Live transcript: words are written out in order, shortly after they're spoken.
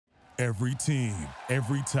Every team,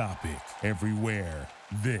 every topic, everywhere.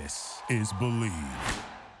 This is Believe.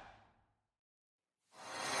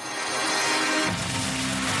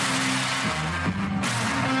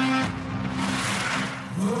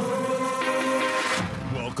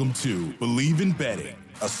 Welcome to Believe in Betting,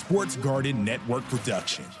 a Sports Garden Network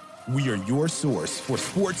production. We are your source for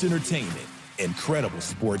sports entertainment and credible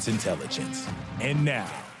sports intelligence. And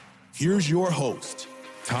now, here's your host,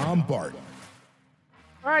 Tom Barton.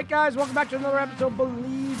 All right, guys, welcome back to another episode of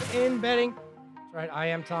Believe in Betting. That's right, I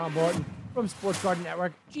am Tom Barton from Sports Garden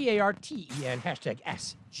Network, GARTEN, hashtag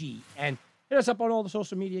SGN. Hit us up on all the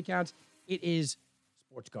social media accounts. It is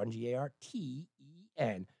Sports Garden,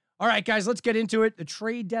 GARTEN. All right, guys, let's get into it. The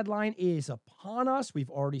trade deadline is upon us.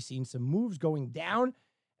 We've already seen some moves going down,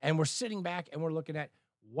 and we're sitting back and we're looking at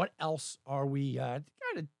what else are we kind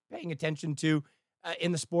of paying attention to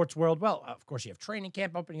in the sports world. Well, of course, you have training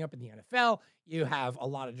camp opening up in the NFL. You have a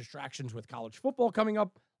lot of distractions with college football coming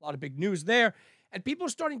up, a lot of big news there, and people are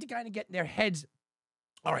starting to kind of get in their heads.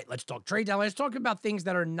 All right, let's talk trade deadline. Let's talk about things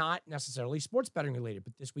that are not necessarily sports betting related,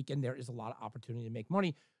 but this weekend there is a lot of opportunity to make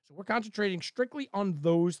money. So we're concentrating strictly on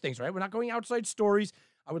those things, right? We're not going outside stories.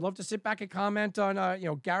 I would love to sit back and comment on,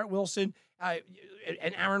 Garrett Wilson and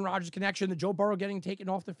Aaron Rodgers connection, the Joe Burrow getting taken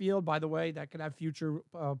off the field. By the way, that could have future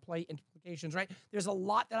play implications, right? There's a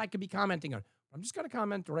lot that I could be commenting on. I'm just going to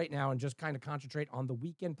comment right now and just kind of concentrate on the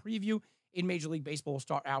weekend preview in Major League Baseball. We'll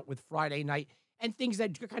start out with Friday night and things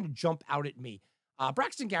that kind of jump out at me.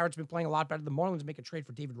 Braxton Garrett's been playing a lot better. The Marlins make a trade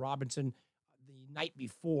for David Robinson the night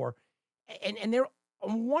before, and they're a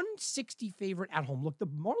 160 favorite at home. Look, the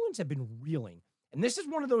Marlins have been reeling, and this is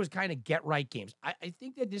one of those kind of get-right games. I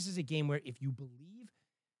think that this is a game where if you believe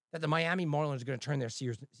that the Miami Marlins are going to turn their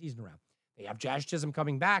season around, they have Jazz Chisholm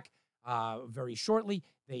coming back very shortly.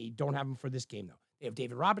 They don't have him for this game, though. They have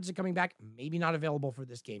David Robinson coming back, maybe not available for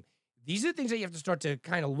this game. These are the things that you have to start to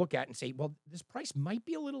kind of look at and say, well, this price might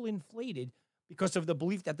be a little inflated because of the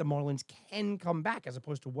belief that the Marlins can come back as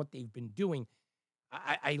opposed to what they've been doing.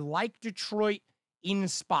 I like Detroit in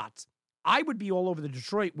spots. I would be all over the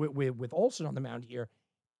Detroit with Olsen on the mound here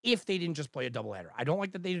if they didn't just play a doubleheader. I don't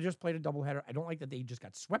like that they just played a doubleheader. I don't like that they just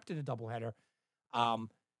got swept in a doubleheader.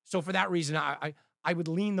 So for that reason, I would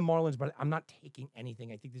lean the Marlins, but I'm not taking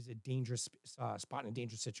anything. I think this is a dangerous spot in a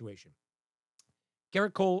dangerous situation.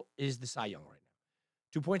 Garrett Cole is the Cy Young right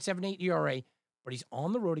now. 2.78 ERA, but he's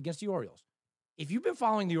on the road against the Orioles. If you've been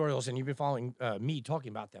following the Orioles and you've been following me talking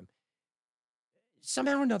about them,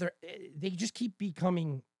 somehow or another, they just keep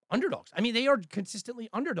becoming underdogs. I mean, they are consistently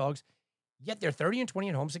underdogs, yet they're 30-20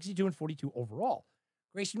 at home, 62-42 overall.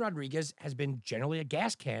 Grayson Rodriguez has been generally a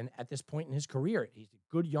gas can at this point in his career. He's a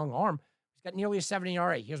good young arm. He's got nearly a 7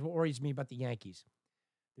 ERA. Here's what worries me about the Yankees.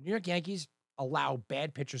 The New York Yankees allow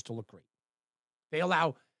bad pitchers to look great. They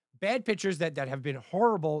allow bad pitchers that have been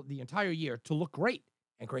horrible the entire year to look great.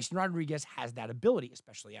 And Grayson Rodriguez has that ability,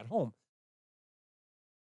 especially at home.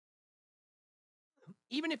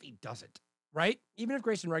 Even if he doesn't, right? Even if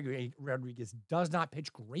Grayson Rodriguez does not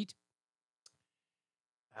pitch great,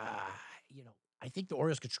 I think the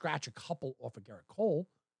Orioles could scratch a couple off of Garrett Cole,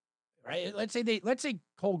 right? Let's say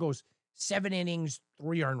Cole goes 7 innings,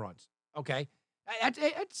 3 earned runs. Okay,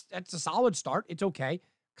 that's a solid start. It's okay,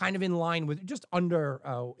 kind of in line with just under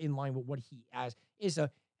in line with what he has is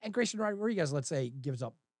a. And Grayson Rodriguez, let's say, gives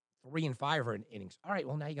up 3 and 5 innings. All right,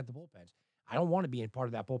 well, now you got the bullpens. I don't want to be in part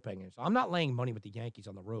of that bullpen game. So I'm not laying money with the Yankees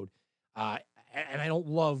on the road. And I don't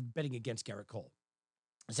love betting against Garrett Cole.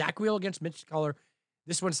 Zach Wheeler against Mitch Keller.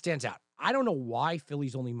 This one stands out. I don't know why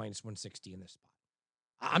Philly's only minus 160 in this spot.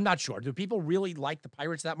 I'm not sure. Do people really like the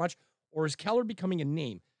Pirates that much? Or is Keller becoming a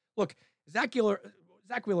name? Look, Zach Wheeler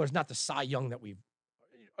is not the Cy Young that we've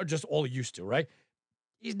just all used to, right?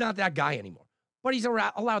 He's not that guy anymore. But he's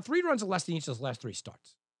allowed 3 runs or less in each of his last 3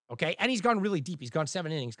 starts. Okay? And he's gone really deep. He's gone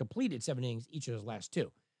 7 innings, completed 7 innings each of his last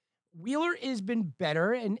 2. Wheeler has been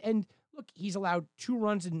better. And look, he's allowed 2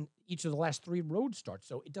 runs in each of the last 3 road starts.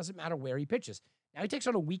 So it doesn't matter where he pitches. Now he takes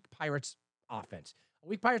on a weak Pirates offense. A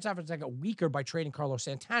weak Pirates offense that got weaker by trading Carlos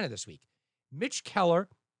Santana this week. Mitch Keller,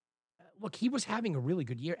 look, he was having a really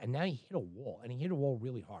good year. And now he hit a wall. And he hit a wall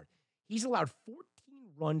really hard. He's allowed 14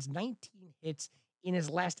 runs, 19 hits in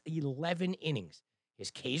his last 11 innings.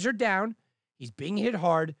 His Ks are down. He's being hit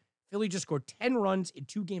hard. Philly just scored 10 runs in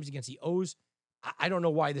 2 games against the O's. I don't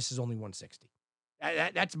know why this is only 160.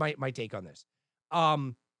 That's my take on this.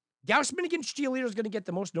 Gausman against Giolito is going to get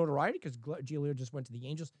the most notoriety because Giolito just went to the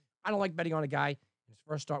Angels. I don't like betting on a guy in his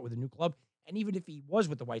first start with a new club. And even if he was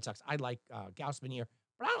with the White Sox, I'd like Gausman here.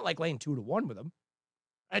 But I don't like laying 2-1 with him.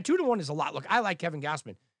 2-1 is a lot. Look, I like Kevin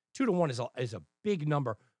Gausman. 2-1 is a big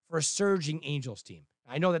number for a surging Angels team.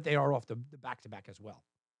 I know that they are off the back-to-back as well.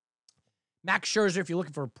 Max Scherzer, if you're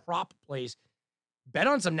looking for prop plays, bet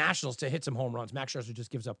on some Nationals to hit some home runs. Max Scherzer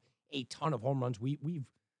just gives up a ton of home runs. We've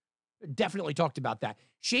definitely talked about that.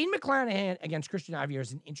 Shane McClanahan against Christian Javier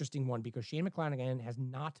is an interesting one because Shane McClanahan has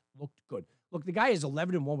not looked good. Look, the guy is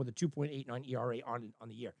 11-1 with a 2.89 ERA on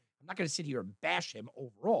the year. I'm not going to sit here and bash him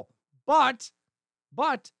overall, but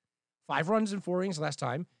 5 runs in 4 innings last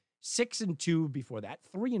time, 6-2 before that,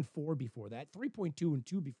 3-4 before that,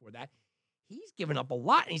 3.2-2 before that. He's given up a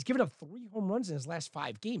lot, and he's given up 3 home runs in his last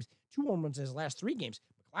 5 games, 2 home runs in his last 3 games.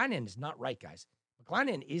 McClanahan is not right, guys.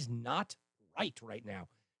 McClanahan is not right now.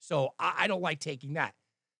 So I don't like taking that.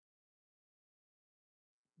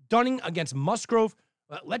 Dunning against Musgrove.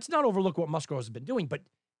 Let's not overlook what Musgrove has been doing, but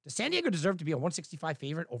does San Diego deserve to be a 165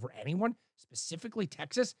 favorite over anyone, specifically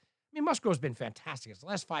Texas? I mean, Musgrove's been fantastic. His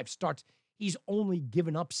last 5 starts, he's only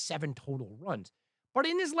given up 7 total runs. But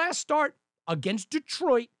in his last start against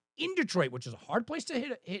Detroit, in Detroit, which is a hard place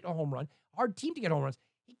to hit a home run, hard team to get home runs,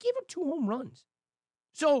 he gave up 2 home runs.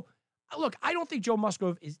 So, look, I don't think Joe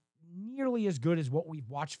Musgrove is nearly as good as what we've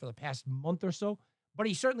watched for the past month or so, but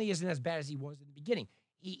he certainly isn't as bad as he was in the beginning.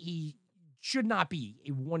 He should not be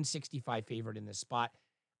a 165 favorite in this spot.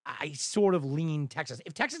 I sort of lean Texas.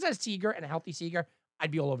 If Texas has Seager and a healthy Seager,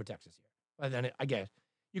 I'd be all over Texas here. But then I guess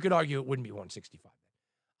you could argue it wouldn't be 165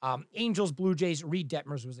 then. Angels, Blue Jays, Reed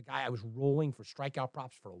Detmers was a guy I was rolling for strikeout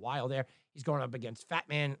props for a while there. He's going up against Fat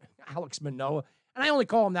Man Alex Manoah. And I only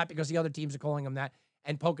call him that because the other teams are calling him that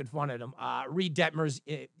and poking fun at him. Reed Detmers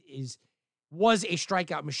was a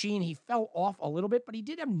strikeout machine. He fell off a little bit, but he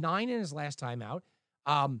did have 9 in his last time out.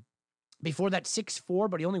 Before that, 6-4,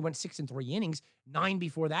 but he only went 6 in 3 innings. 9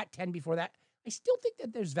 before that, 10 before that. I still think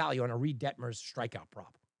that there's value on a Reed Detmers strikeout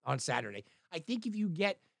prop on Saturday. I think if you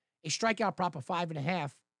get a strikeout prop of 5.5,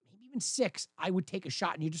 maybe even 6, I would take a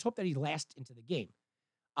shot, and you just hope that he lasts into the game.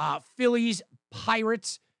 Phillies,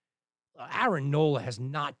 Pirates. Aaron Nola has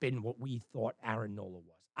not been what we thought Aaron Nola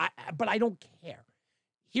was. But I don't care.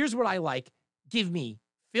 Here's what I like. Give me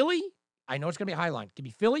Philly. I know it's going to be a high line. Give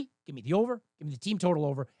me Philly. Give me the over. Give me the team total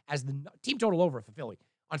over. As the team total over for Philly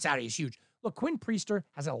on Saturday is huge. Look, Quinn Priester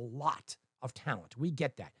has a lot of talent. We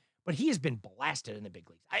get that. But he has been blasted in the big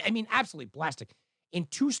leagues. I mean, absolutely blasted. In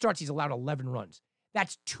 2 starts, he's allowed 11 runs.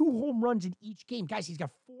 That's 2 home runs in each game. Guys, he's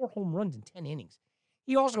got 4 home runs in 10 innings.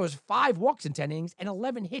 He also has 5 walks in 10 innings and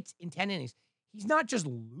 11 hits in 10 innings. He's not just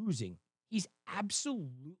losing. He's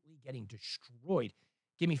absolutely getting destroyed.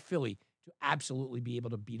 Give me Philly to absolutely be able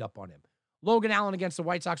to beat up on him. Logan Allen against the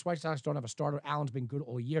White Sox. White Sox don't have a starter. Allen's been good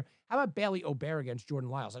all year. How about Bailey O'Bear against Jordan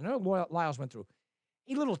Lyles? I know Lyles went through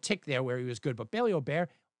a little tick there where he was good, but Bailey O'Bear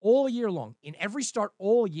all year long, in every start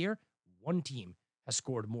all year, one team has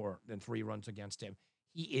scored more than 3 runs against him.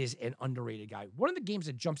 He is an underrated guy. One of the games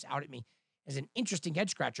that jumps out at me as an interesting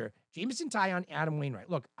head-scratcher, Jameson Taillon, Adam Wainwright.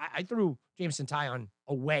 Look, I threw Jameson Taillon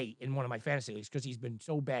away in one of my fantasy leagues because he's been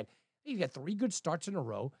so bad. He's got 3 good starts in a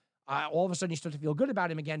row. All of a sudden, you start to feel good about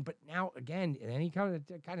him again. But now, again, and then he kind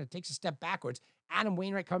of takes a step backwards. Adam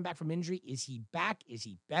Wainwright coming back from injury. Is he back? Is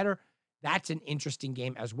he better? That's an interesting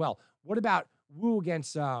game as well. What about Wu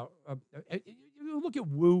against look at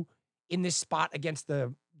Wu in this spot against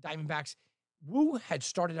the Diamondbacks. Wu had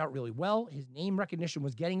started out really well. His name recognition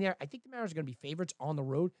was getting there. I think the Mariners are going to be favorites on the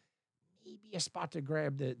road. Maybe a spot to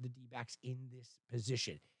grab the D-backs in this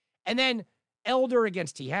position. And then Elder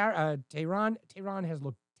against Tehran. Tehran has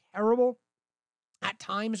looked terrible at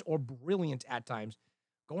times or brilliant at times.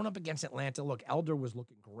 Going up against Atlanta, look, Elder was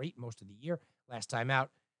looking great most of the year. Last time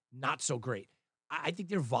out, not so great. I think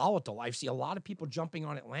they're volatile. I see a lot of people jumping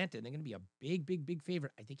on Atlanta, and they're going to be a big, big, big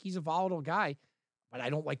favorite. I think he's a volatile guy, but I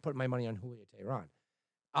don't like putting my money on Julio Tehran.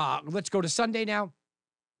 Let's go to Sunday now.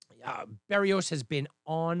 Berrios has been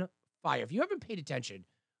on fire. If you haven't paid attention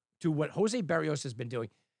to what Jose Berrios has been doing,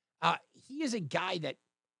 he is a guy that,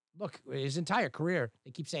 look, his entire career,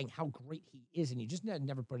 they keep saying how great he is, and he just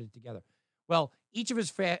never put it together. Well, each of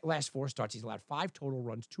his last 4 starts, he's allowed 5 total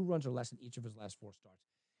runs, 2 runs or less in each of his last 4 starts.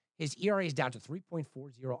 His ERA is down to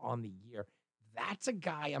 3.40 on the year. That's a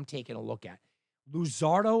guy I'm taking a look at.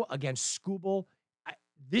 Luzardo against Skubal.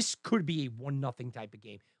 This could be a 1-0 type of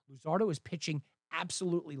game. Luzardo is pitching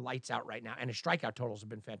absolutely lights out right now, and his strikeout totals have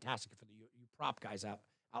been fantastic for you prop guys out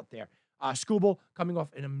there. Skubal coming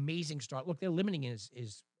off an amazing start. Look, they're limiting his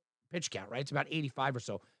pitch count, right? It's about 85 or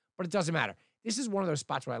so, but it doesn't matter. This is one of those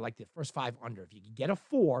spots where I like the first 5 under. If you can get a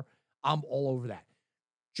 4, I'm all over that.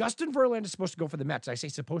 Justin Verlander is supposed to go for the Mets. I say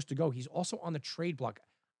supposed to go. He's also on the trade block.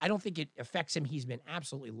 I don't think it affects him. He's been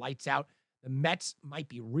absolutely lights out. The Mets might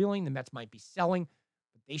be reeling. The Mets might be selling.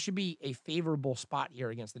 But they should be a favorable spot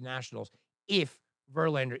here against the Nationals if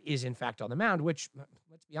Verlander is, in fact, on the mound, which,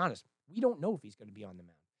 let's be honest, we don't know if he's going to be on the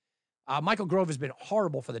mound. Michael Grove has been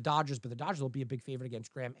horrible for the Dodgers, but the Dodgers will be a big favorite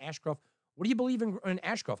against Graham Ashcroft. What do you believe in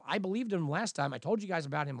Ashcroft? I believed in him last time. I told you guys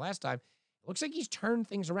about him last time. It looks like he's turned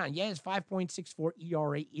things around. Yeah, his 5.64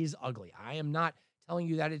 ERA is ugly. I am not telling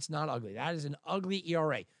you that it's not ugly. That is an ugly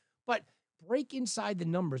ERA. But break inside the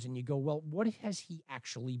numbers and you go, well, what has he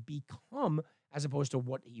actually become as opposed to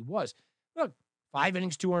what he was? Look, 5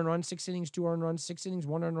 innings, 2 earned runs, 6 innings, 2 earned runs, 6 innings,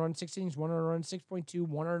 1 earned run, 6 innings, 1 earned run, 6.2,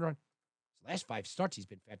 1 earned run. His last 5 starts, he's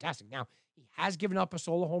been fantastic. Now, he has given up a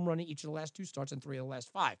solo home run in each of the last 2 starts and 3 of the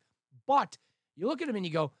last 5. But you look at him and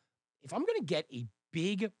you go, if I'm going to get a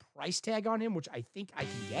big price tag on him, which I think I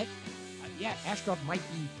can get, yeah, Ashcroft might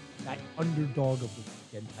be that underdog of the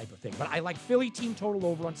weekend type of thing. But I like Philly team total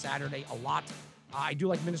over on Saturday a lot. I do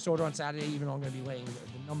like Minnesota on Saturday, even though I'm going to be laying the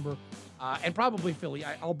number. And probably Philly.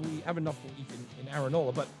 I'll have enough belief in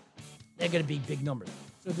Aaronola, but they're going to be big numbers.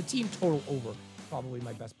 So the team total over is probably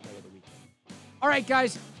my best play of the weekend. All right,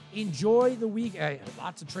 guys, enjoy the week.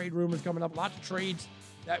 Lots of trade rumors coming up, lots of trades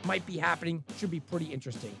that might be happening. Should be pretty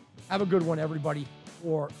interesting. Have a good one, everybody.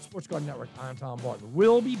 For Sports Garden Network, I'm Tom Barton.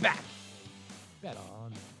 We'll be back. Bet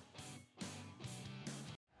on.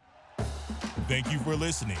 Thank you for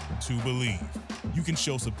listening to Believe. You can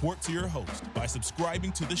show support to your host by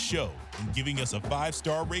subscribing to the show and giving us a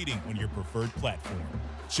 5-star rating on your preferred platform.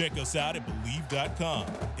 Check us out at Believe.com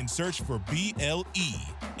and search for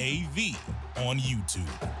BLEAV on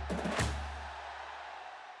YouTube.